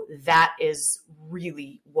so that is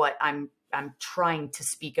really what I'm trying to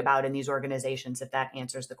speak about in these organizations, if that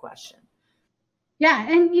answers the question. Yeah.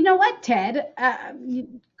 And you know what, Ted?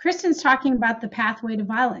 Kristen's talking about the pathway to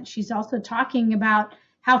violence. She's also talking about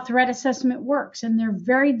how threat assessment works, and they're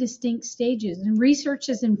very distinct stages, and research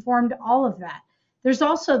has informed all of that. There's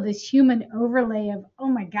also this human overlay of, oh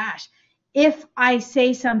my gosh, if I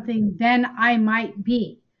say something, then I might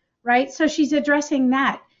be, right? So she's addressing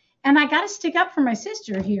that. And I got to stick up for my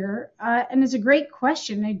sister here. And it's a great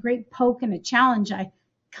question, a great poke and a challenge. I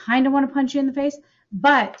kind of want to punch you in the face,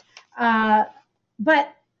 but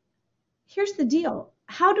here's the deal.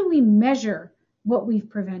 How do we measure what we've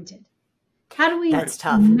prevented? How do we That's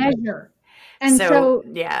tough. measure? And so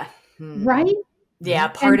yeah. Right? Yeah,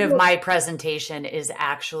 part of my presentation is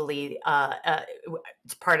actually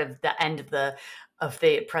it's part of the end of the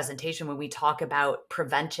presentation when we talk about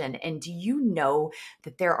prevention. And do you know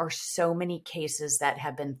that there are so many cases that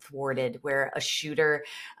have been thwarted where a shooter,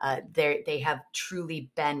 they have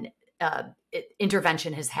truly been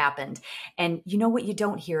intervention has happened. And you know what? You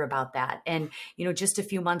don't hear about that. And, just a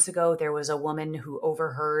few months ago, there was a woman who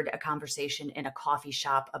overheard a conversation in a coffee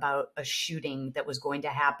shop about a shooting that was going to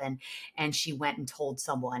happen. And she went and told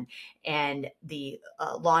someone, and the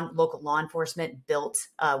local law enforcement built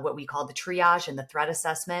what we call the triage and the threat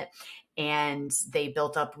assessment. And they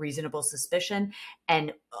built up reasonable suspicion.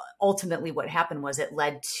 And ultimately what happened was it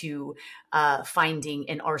led to finding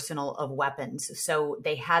an arsenal of weapons. So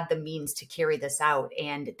they had the means to carry this out.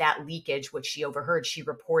 And that leakage, which she overheard, she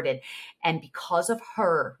reported. And because of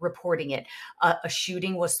her reporting it, a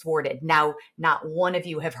shooting was thwarted. Now, not one of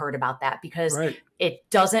you have heard about that because it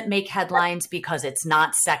doesn't make headlines, because it's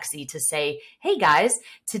not sexy to say, hey guys,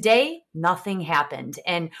 today nothing happened.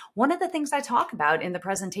 And one of the things I talk about in the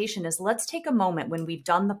presentation is let's take a moment when we've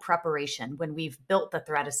done the preparation, when we've built the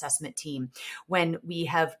threat assessment team, when we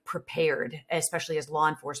have prepared, especially as law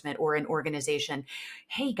enforcement or an organization.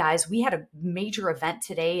 Hey guys, we had a major event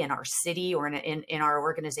today in our city or in our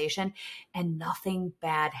organization and nothing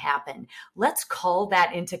bad happened. Let's call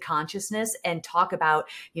that into consciousness and talk about,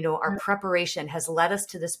 our preparation has led us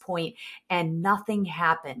to this point and nothing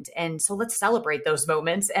happened. And so let's celebrate those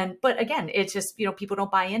moments. But again, it's just, people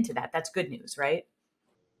don't buy into that. That's good news, right?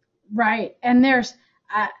 Right. And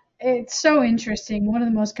it's so interesting. One of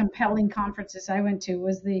the most compelling conferences I went to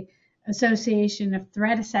was the Association of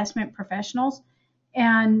Threat Assessment Professionals.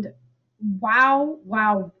 And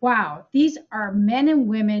wow. These are men and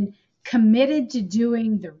women committed to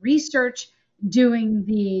doing the research, doing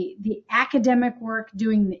the academic work,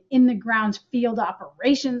 doing the in the grounds field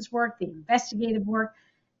operations work, the investigative work,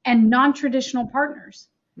 and non-traditional partners.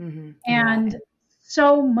 Mm-hmm. And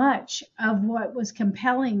so much of what was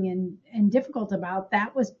compelling and difficult about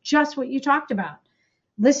that was just what you talked about.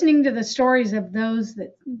 Listening to the stories of those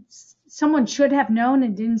that someone should have known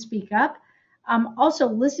and didn't speak up. Also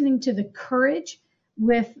listening to the courage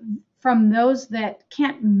from those that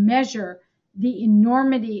can't measure the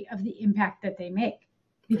enormity of the impact that they make,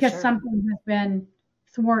 because something has been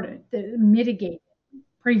thwarted, mitigated,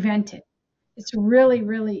 prevented. It's really,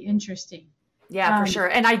 really interesting. Yeah, for sure.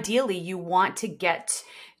 And ideally, you want to get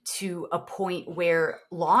to a point where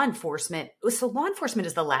law enforcement is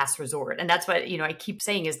the last resort. And that's what, I keep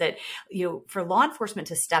saying is that, for law enforcement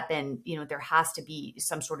to step in, there has to be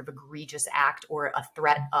some sort of egregious act or a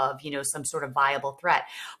threat of, some sort of viable threat.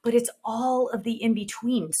 But it's all of the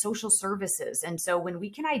in-between, social services. And so when we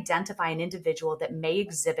can identify an individual that may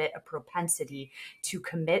exhibit a propensity to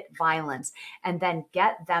commit violence and then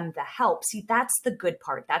get them the help, see, that's the good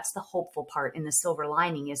part. That's the hopeful part in the silver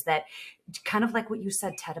lining, is that kind of like what you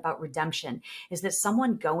said, Ted, about redemption, is that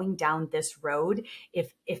someone going down this road,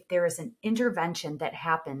 if there is an intervention that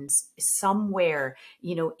happens somewhere,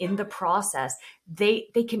 in the process, they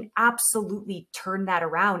can absolutely turn that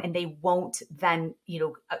around, and they won't then,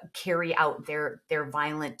 carry out their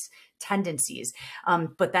violent tendencies.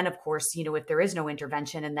 But then of course, if there is no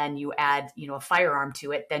intervention and then you add, a firearm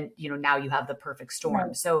to it, then, now you have the perfect storm.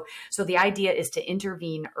 Right. So the idea is to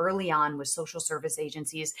intervene early on with social service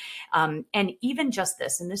agencies. And even just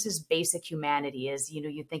this, and this is basic humanity, is,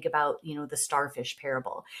 you think about, the starfish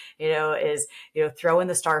parable, is, throwing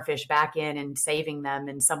the starfish back in and saving them.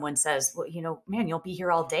 And someone says, well, man, you'll be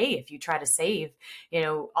here all day if you try to save,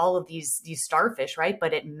 all of these starfish, right?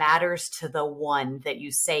 But it matters to the one that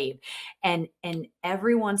you save. And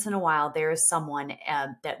every once in a while, there is someone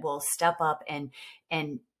that will step up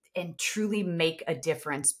and truly make a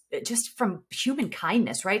difference, just from human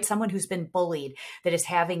kindness, right? Someone who's been bullied, that is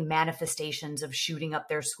having manifestations of shooting up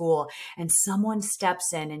their school, and someone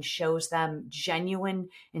steps in and shows them genuine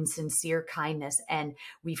and sincere kindness. And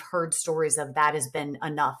we've heard stories of that has been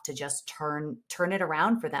enough to just turn it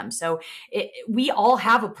around for them. So we all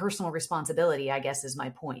have a personal responsibility, I guess, is my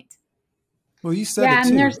point. Well, you said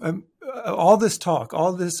it too. All this talk,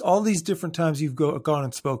 all these different times you've gone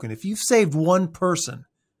and spoken. If you've saved one person,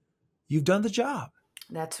 you've done the job.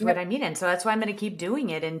 That's what I mean. And so that's why I'm going to keep doing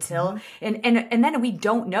it until, and then we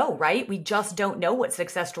don't know, right? We just don't know what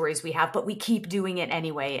success stories we have, but we keep doing it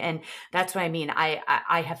anyway. And that's what I mean.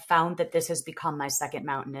 I have found that this has become my second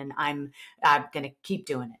mountain, and I'm going to keep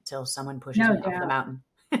doing it till someone pushes me off the mountain.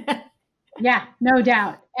 Yeah, no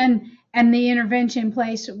doubt. And the intervention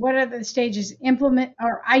place, what are the stages? Implement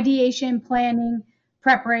or ideation, planning,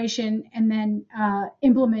 preparation, and then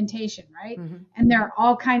implementation, right? And there are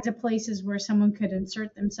all kinds of places where someone could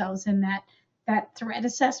insert themselves in that threat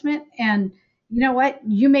assessment. And you know what?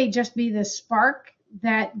 You may just be the spark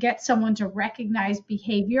that gets someone to recognize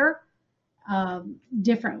behavior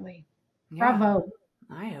differently. Yeah. Bravo.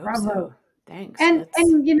 I hope so. Thanks. And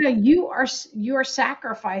you know, you are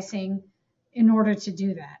sacrificing in order to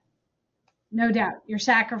do that. No doubt. You're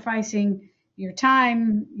sacrificing your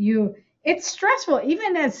time. It's stressful.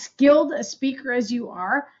 Even as skilled a speaker as you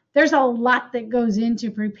are, there's a lot that goes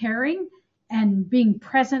into preparing and being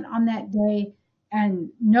present on that day and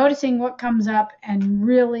noticing what comes up and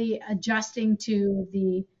really adjusting to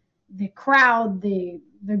the crowd, the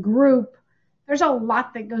group. There's a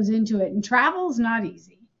lot that goes into it, and travel's not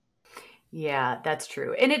easy. Yeah, that's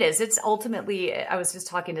true. And it is. It's ultimately, I was just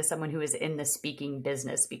talking to someone who is in the speaking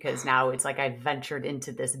business, because now it's like I ventured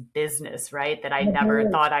into this business, right? That I never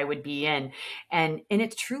thought I would be in. And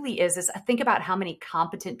it truly is think about how many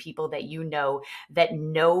competent people that you know that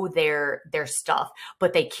know their stuff,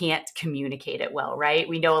 but they can't communicate it well, right?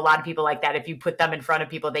 We know a lot of people like that. If you put them in front of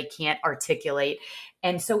people, they can't articulate.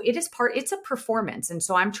 And so it's a performance. And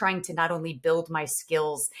so I'm trying to not only build my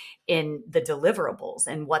skills in the deliverables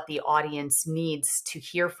and what the audience needs to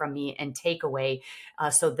hear from me and take away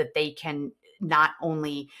so that they can not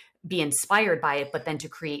only be inspired by it, but then to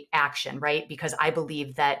create action, right? Because I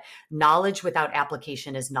believe that knowledge without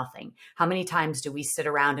application is nothing. How many times do we sit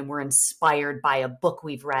around and we're inspired by a book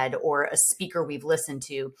we've read or a speaker we've listened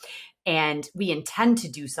to, and we intend to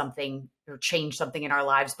do something or change something in our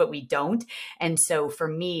lives, but we don't? And so for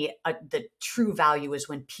me, the true value is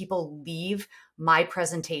when people leave my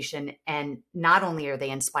presentation and not only are they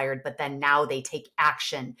inspired, but then now they take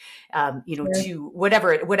action, to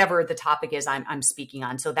whatever the topic is I'm speaking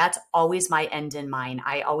on. So that's always my end in mind.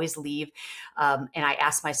 I always leave and I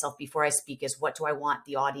ask myself before I speak is, what do I want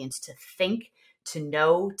the audience to think, to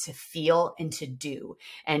know, to feel, and to do?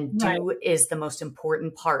 And do is the most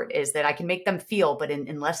important part, is that I can make them feel, but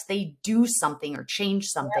unless they do something or change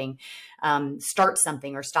something, start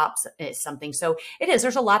something or stop something. So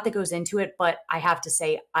there's a lot that goes into it, but I have to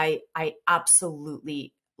say, I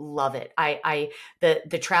absolutely love it.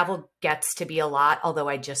 The travel gets to be a lot, although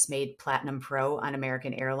I just made Platinum Pro on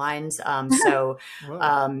American Airlines. So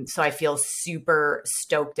I feel super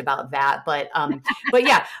stoked about that. But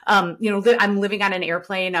yeah, I'm living on an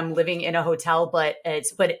airplane, I'm living in a hotel, but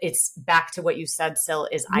it's back to what you said, Sil,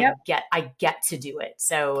 is I get to do it.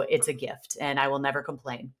 So it's a gift and I will never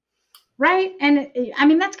complain. Right. And I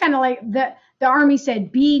mean, that's kind of like the Army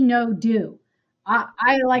said, be, no, do.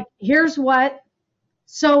 I like, here's what,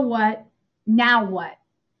 so what, now what?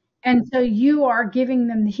 And so you are giving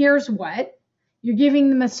them, here's what, you're giving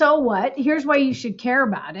them a so what, here's why you should care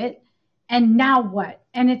about it, and now what?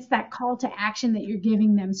 And it's that call to action that you're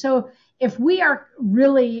giving them. So if we are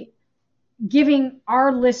really giving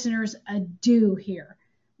our listeners a do here,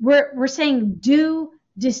 we're saying do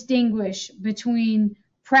distinguish between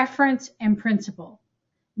preference and principle.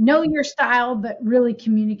 Know your style, but really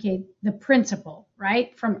communicate the principle,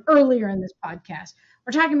 right? From earlier in this podcast.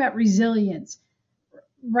 We're talking about resilience,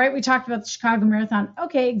 right? We talked about the Chicago Marathon.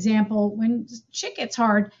 Okay, example, when shit gets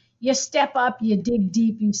hard, you step up, you dig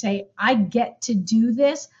deep, you say, I get to do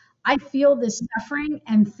this. I feel this suffering,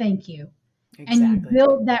 and thank you. Exactly. And you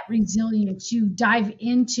build that resilience. You dive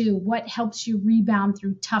into what helps you rebound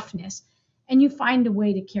through toughness, and you find a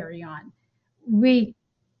way to carry on.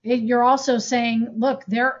 You're also saying, look,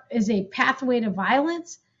 there is a pathway to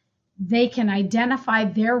violence. They can identify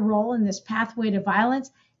their role in this pathway to violence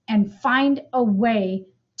and find a way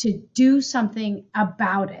to do something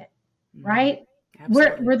about it, right?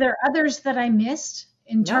 Were there others that I missed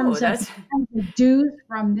in terms of the do's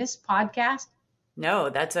from this podcast? No,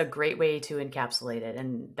 that's a great way to encapsulate it.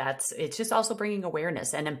 And it's just also bringing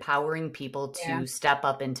awareness and empowering people to step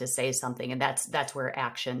up and to say something. And that's where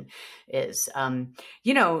action is.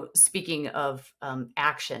 Speaking of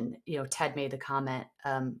action, Ted made the comment,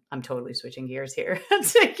 I'm totally switching gears here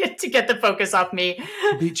to get the focus off me.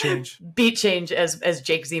 Beat change, as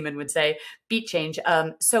Jake Zeman would say, beat change.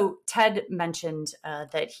 So Ted mentioned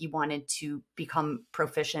that he wanted to become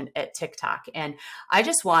proficient at TikTok. And I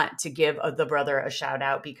just want to give the brother a shout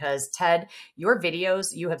out because Ted, your videos,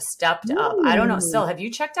 you have stepped up. I don't know. Still, have you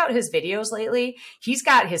checked out his videos lately? He's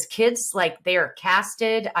got his kids, like they are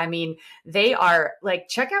casted. I mean, they are like,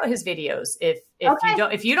 check out his videos.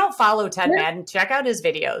 If you don't follow Ted Madden, check out his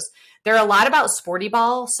videos. They're a lot about sporty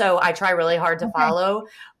ball. So I try really hard to follow,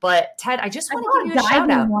 but Ted, I just want to give you a shout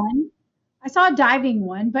out. I saw a diving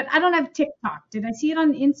one, but I don't have TikTok. Did I see it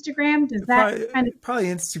on Instagram? Does that probably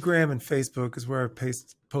Instagram and Facebook is where I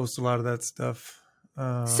post a lot of that stuff.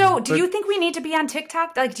 So do you think we need to be on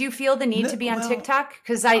TikTok? Like, do you feel the need to be on TikTok?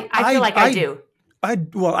 Because I feel like I do.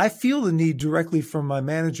 I feel the need directly from my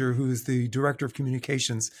manager, who is the director of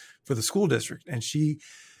communications for the school district. And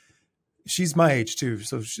she's my age too.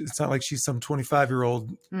 So it's not like she's some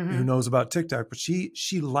 25-year-old who knows about TikTok, but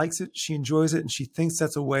she likes it. She enjoys it. And she thinks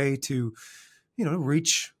that's a way to,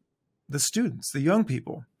 reach the students, the young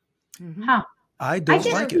people. Huh. I don't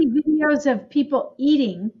like it. I see videos of people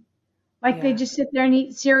eating, like they just sit there and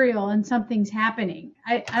eat cereal and something's happening.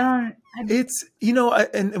 It's,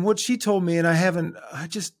 and what she told me, and I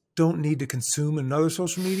just don't need to consume another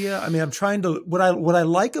social media. I mean, I'm trying to, what I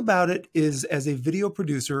like about it is, as a video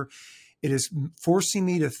producer, it is forcing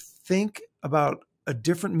me to think about a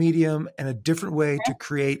different medium and a different way to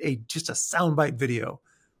create just a soundbite video,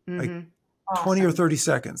 like 20 or 30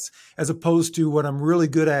 seconds, as opposed to what I'm really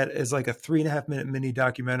good at is like a 3.5-minute mini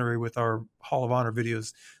documentary with our Hall of Honor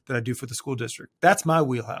videos that I do for the school district. That's my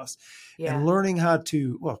wheelhouse. Yeah. And learning how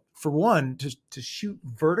to, well, for one, to shoot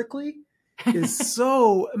vertically is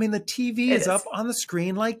so, I mean, the TV is up on the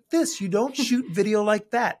screen like this. You don't shoot video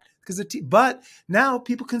like that. But now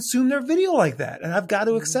people consume their video like that. And I've got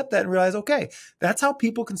to accept that and realize, okay, that's how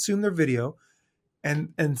people consume their video.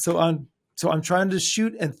 And so I'm trying to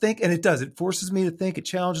shoot and think, and it does. It forces me to think. It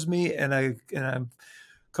challenges me, and I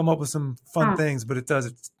come up with some fun things. But it does.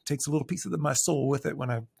 It takes a little piece of my soul with it when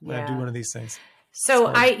I do one of these things. So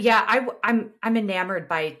I'm enamored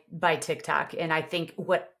by TikTok, and I think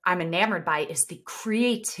what I'm enamored by is the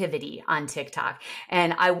creativity on TikTok,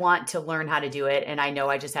 and I want to learn how to do it. And I know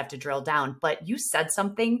I just have to drill down, but you said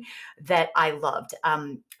something that I loved.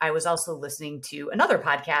 I was also listening to another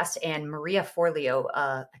podcast, and Maria Forleo,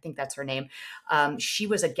 I think that's her name. She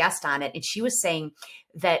was a guest on it, and she was saying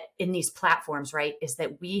that in these platforms, right, is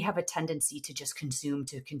that we have a tendency to just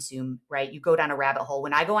consume, right? You go down a rabbit hole.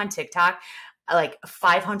 When I go on TikTok, like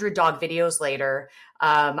 500 dog videos later,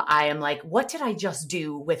 I am like, what did I just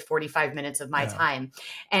do with 45 minutes of my time?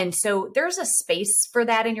 And so there's a space for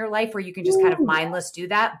that in your life where you can just kind of mindless do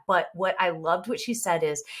that. But what I loved what she said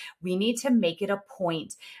is we need to make it a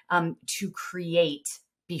point to create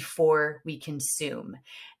before we consume.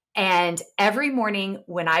 And every morning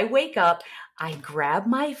when I wake up, I grab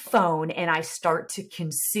my phone and I start to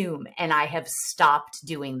consume, and I have stopped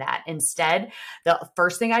doing that. Instead, the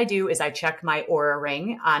first thing I do is I check my Oura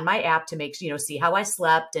Ring on my app to make, see how I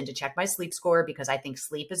slept and to check my sleep score, because I think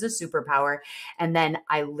sleep is a superpower. And then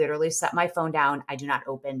I literally set my phone down. I do not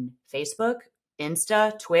open Facebook,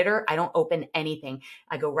 Insta, Twitter. I don't open anything.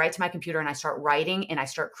 I go right to my computer and I start writing and I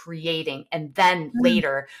start creating. And then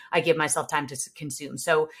later I give myself time to consume.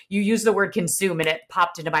 So you use the word consume and it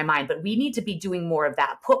popped into my mind, but we need to be doing more of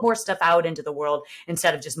that. Put more stuff out into the world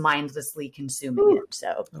instead of just mindlessly consuming it.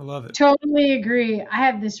 So I love it. Totally agree. I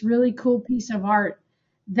have this really cool piece of art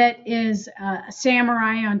that is a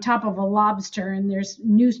samurai on top of a lobster, and there's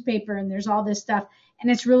newspaper and there's all this stuff. And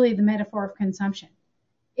it's really the metaphor of consumption.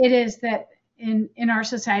 It is that in our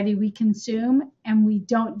society, we consume and we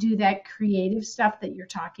don't do that creative stuff that you're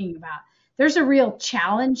talking about. There's a real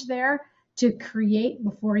challenge there to create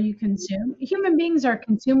before you consume. Human beings are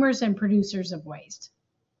consumers and producers of waste.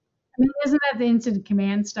 I mean, isn't that the incident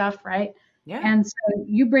command stuff, right? Yeah. And so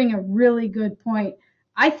you bring a really good point.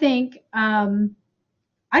 I think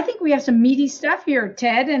we have some meaty stuff here,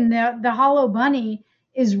 Ted, and the Hollow Bunny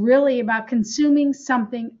is really about consuming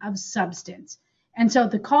something of substance. And so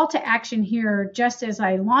the call to action here, just as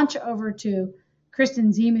I launch over to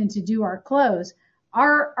Kristen Zeman to do our close,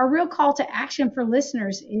 our real call to action for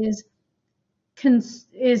listeners is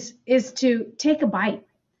to take a bite,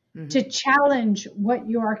 to challenge what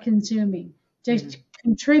you are consuming, to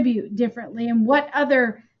contribute differently. And what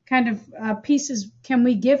other kind of pieces can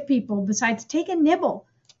we give people besides take a nibble,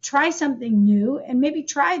 try something new, and maybe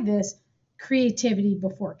try this creativity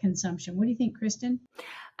before consumption? What do you think, Kristen?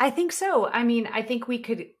 I think so. I mean, I think we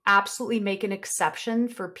could absolutely make an exception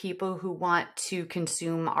for people who want to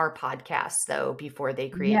consume our podcast, though, before they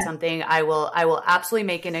create something. I will absolutely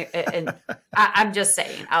make I'm just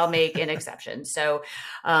saying, I'll make an exception. So,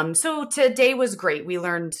 so today was great. We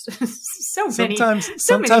learned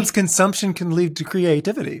Sometimes consumption can lead to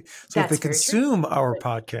creativity. So That's if they consume our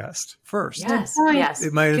podcast first, yes,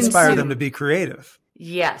 it might inspire them to be creative.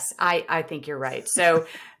 Yes, I think you're right. So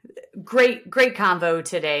great convo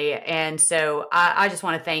today. And so I just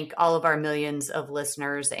want to thank all of our millions of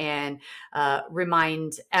listeners and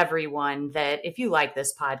remind everyone that if you like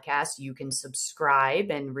this podcast, you can subscribe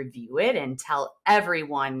and review it and tell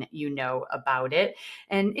everyone you know about it.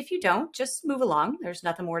 And if you don't, just move along. There's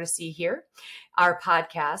nothing more to see here. Our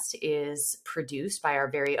podcast is produced by our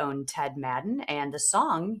very own Ted Madden, and the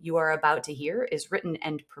song you are about to hear is written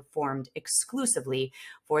and performed exclusively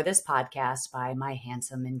for this podcast by my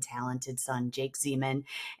handsome and talented son, Jake Zeman,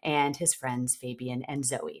 and his friends, Fabian and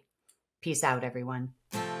Zoe. Peace out, everyone.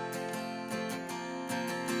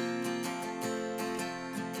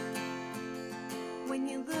 When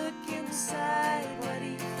you look inside, what do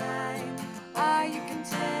you find? Are you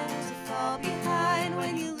content to fall behind?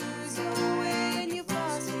 When you lose your way and you've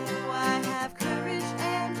lost your why? Have courage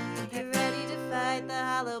and get ready to fight the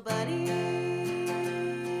hollow buddy.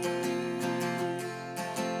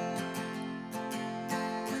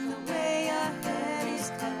 When the way ahead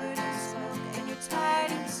is covered in smoke and you're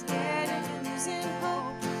tired and you're scared and you're losing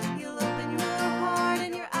hope, you'll open your heart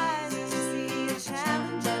and your eyes to see a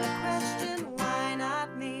challenge and a question. Why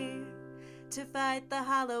not me? To fight the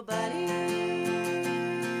hollow buddy.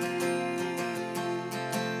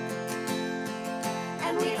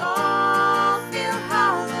 And we all feel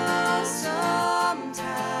hollow sometimes,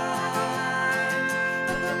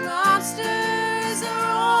 but the monsters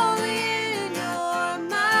are only in your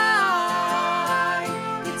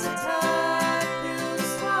mind. It's a tough pill to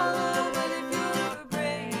swallow, but if you're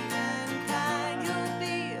brave and kind, you'll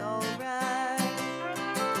be alright.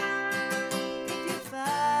 If you fight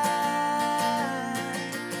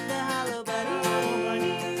the hollow buddy.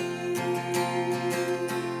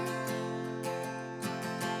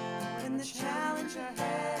 When the challenge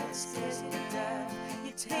ahead scares you to death,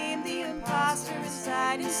 you tame the imposter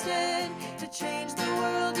inside instead. To change the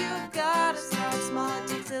world, you've got to start small. It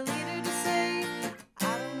takes a leader to say,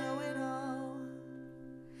 I don't know it all.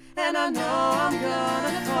 And I know I'm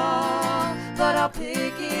gonna fall, but I'll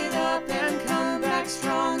pick it up and come back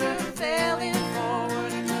stronger. Failing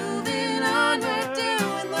forward and moving onward,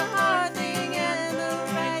 doing the hard thing and the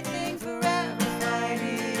right thing, forever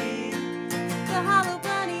fighting the hollow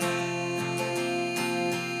bunny.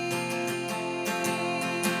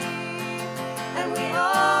 And we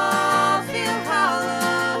all feel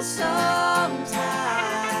hollow sometimes,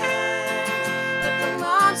 but the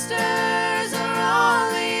monsters are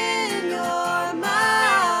only in your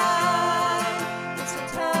mind. It's a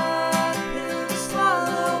tough pill to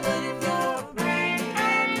swallow, but if you're brave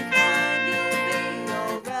and kind, you'll be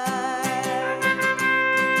alright.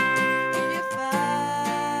 If you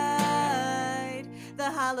fight the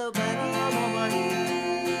hollow bunny.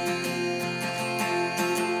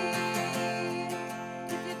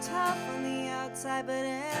 If you're tough on the outside but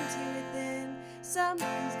empty within,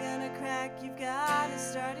 something's gonna crack, you've gotta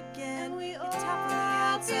start again. You're tough on the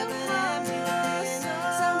outside but empty within,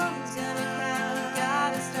 something's gonna crack, you've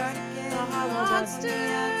gotta start again. The monster